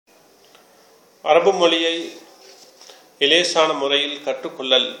அரபு மொழியை இலேசான முறையில்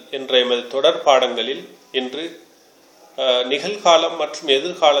கற்றுக்கொள்ளல் என்ற எமது தொடர் பாடங்களில் இன்று நிகழ்காலம் மற்றும்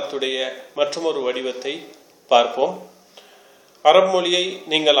எதிர்காலத்துடைய மற்றொரு வடிவத்தை பார்ப்போம். அரபு மொழியை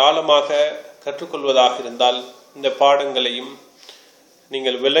நீங்கள் ஆழமாக கற்றுக்கொள்வதாக இருந்தால் இந்த பாடங்களையும்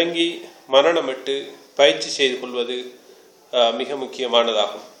நீங்கள் விளங்கி மனனமிட்டு பயிற்சி செய்து கொள்வது மிக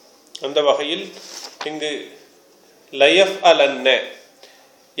முக்கியமானதாகும். அந்த வகையில் இங்கு லயஃப் அலன்ன,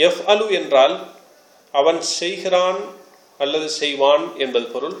 எஃப் அலு என்றால் அவன் செய்கிறான் அல்லது செய்வான் என்பது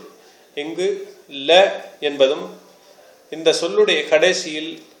பொருள். இங்கு ல என்பதும் இந்த சொல்லுடைய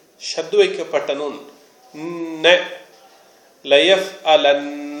கடைசியில் ஷத்து வைக்கப்பட்ட நூன் ந, லயஃப்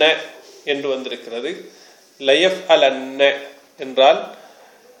அலன்ன என்று வந்திருக்கிறது. லயஃப் அலன்ன என்றால்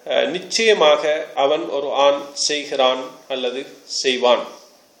நிச்சயமாக அவன் ஒரு ஆண் செய்கிறான் அல்லது செய்வான்.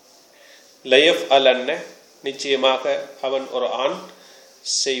 லயஃப் அலன்ன நிச்சயமாக அவன் ஒரு ஆண்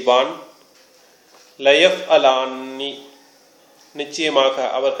செய்வான். லயஃப் அலான்னி நிச்சயமாக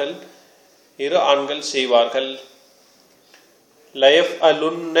அவர்கள் இரு ஆண்கள் செய்வார்கள். லயஃப்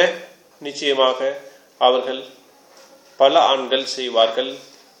அலுன்ன நிச்சயமாக அவர்கள் பல ஆண்கள் செய்வார்கள்.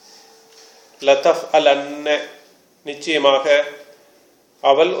 லதஃப் அலன்ன நிச்சயமாக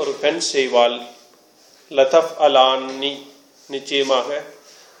அவள் ஒரு பெண் செய்வாள். லதஃப் அலான்னி நிச்சயமாக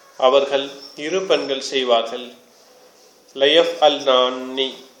அவர்கள் இரு பெண்கள் செய்வார்கள். லயஃப் அல் நான்னி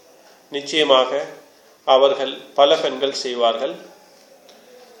நிச்சயமாக அவர்கள் பல பெண்கள் செய்வார்கள்.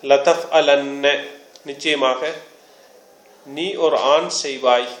 லதஃப் அலன்ன நிச்சயமாக நீ ஒரு ஆண்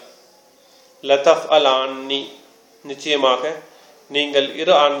செய்வாய். லதஃப் அலான்னி நிச்சயமாக நீங்கள்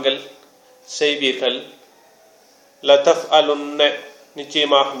இரு ஆண்கள் செய்வீர்கள். லதஃப் அலுன்ன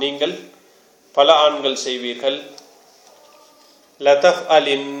நிச்சயமாக நீங்கள் பல ஆண்கள் செய்வீர்கள். லதஃப்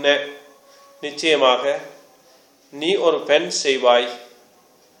அலின்ன நிச்சயமாக நீ ஒரு பெண் செய்வாய்.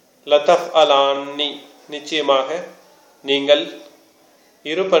 லதஃப் அலான்னி நிச்சயமாக நீங்கள்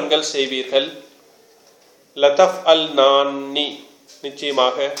இரு பெண்கள் செய்வீர்கள். லதஃப் அல் நான்னி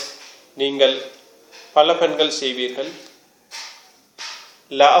நிச்சயமாக நீங்கள் பல பெண்கள் செய்வீர்கள்.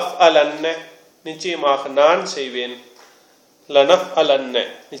 லஅஃப் அலன்ன நிச்சயமாக நான் செய்வேன். லனஃப் அலன்ன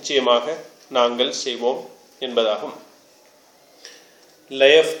நிச்சயமாக நாங்கள் செய்வோம் என்பதாகும்.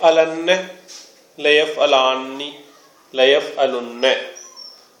 லயஃப் அலன்ன, லயஃப் அலான்னி, லயஃப் அலுன்ன,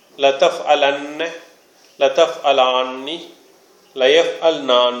 லதஃப் அலன்ன, லதஃப் அலான்னி, லயஃப் அல்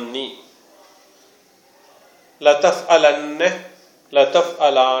நான்னி, லதஃப் அலன்ன, லதஃப்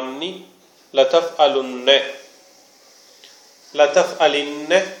அலான்னி, லதஃப் அலுன்ன, லதஃப்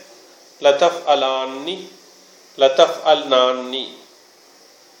அலின்ன, லதஃப் அலான்னி, லதஃப் அல் நான்னி,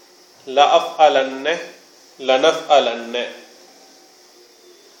 லஅஃப் அலன்ன, லனஃப் அலன்ன.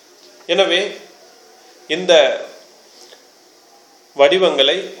 எனவே இந்த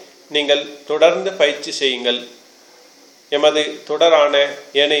வடிவங்களை நீங்கள் தொடர்ந்து பயிற்சி செய்யுங்கள். எமது தொடரான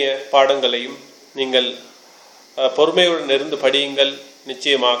ஏனைய பாடங்களையும் நீங்கள் பொறுமையுடன் இருந்து படியுங்கள்.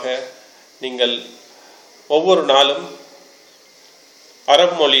 நிச்சயமாக நீங்கள் ஒவ்வொரு நாளும்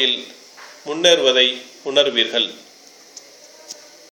அரபு மொழியில் முன்னேறுவதை உணர்வீர்கள்.